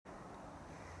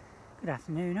Good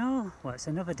afternoon all. Well, it's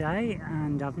another day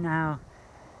and I've now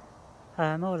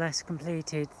more or less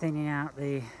completed thinning out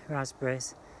the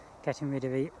raspberries, getting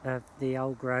rid of the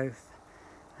old growth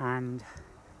and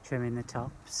trimming the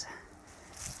tops,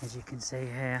 as you can see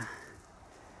here.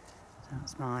 So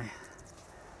that's my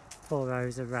 4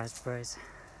 rows of raspberries.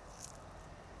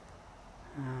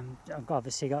 I've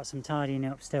obviously got some tidying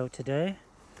up still to do,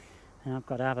 and I've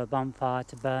got to have a bonfire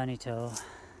to burn it all.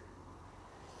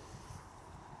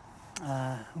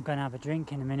 I'm going to have a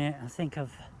drink in a minute. I think to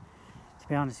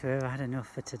be honest with you, I've had enough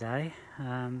for today.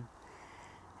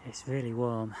 It's really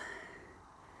warm.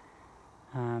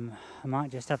 I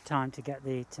might just have time to get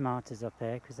the tomatoes up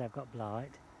here because they've got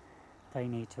blight. They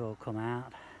need to all come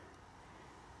out.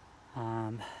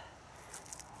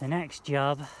 The next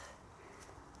job,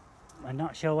 I'm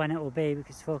not sure when it will be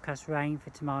because forecast rain for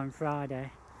tomorrow and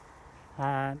Friday,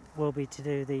 will be to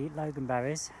do the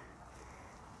loganberries.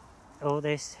 All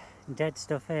this dead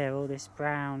stuff here, all this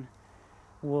brown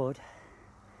wood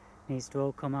needs to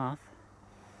all come off,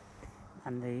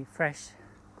 and the fresh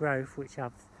growth which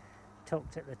I've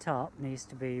tucked at the top needs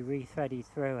to be re-threaded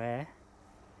through here.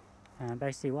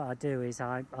 Basically what I do is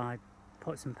I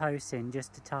put some posts in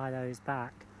just to tie those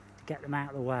back to get them out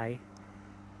of the way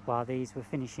while these were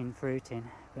finishing fruiting,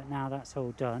 but now that's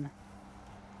all done,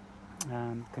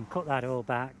 can cut that all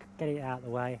back, get it out of the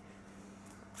way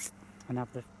and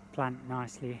have the plant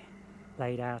nicely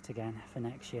laid out again for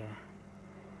next year.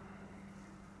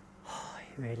 Oh,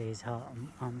 it really is hot.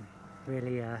 I'm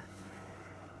really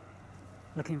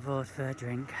looking forward for a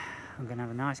drink. I'm going to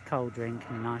have a nice cold drink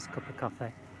and a nice cup of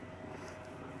coffee.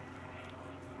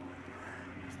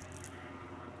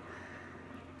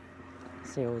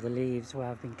 See all the leaves where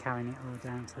I've been carrying it all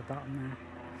down to the bottom there.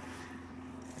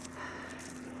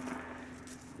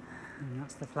 And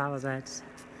that's the flower beds.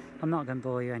 I'm not going to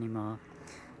bore you anymore.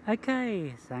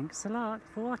 Okay, thanks a lot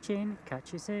for watching.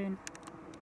 Catch you soon.